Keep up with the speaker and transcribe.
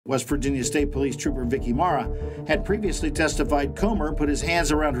West Virginia State Police Trooper Vicky Mara had previously testified Comer put his hands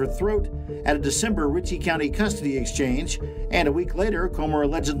around her throat at a December Ritchie County custody exchange, and a week later, Comer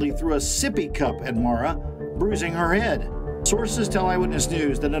allegedly threw a sippy cup at Mara, bruising her head. Sources tell Eyewitness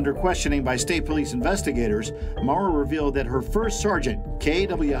News that under questioning by state police investigators, Mara revealed that her first sergeant,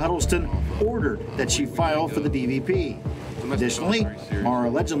 K.W. Huddleston, ordered that she file for the DVP. Additionally, Mara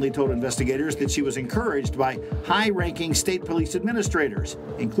allegedly told investigators that she was encouraged by high-ranking state police administrators,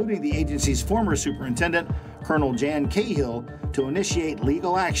 including the agency's former superintendent, Colonel Jan Cahill, to initiate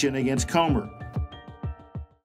legal action against Comer.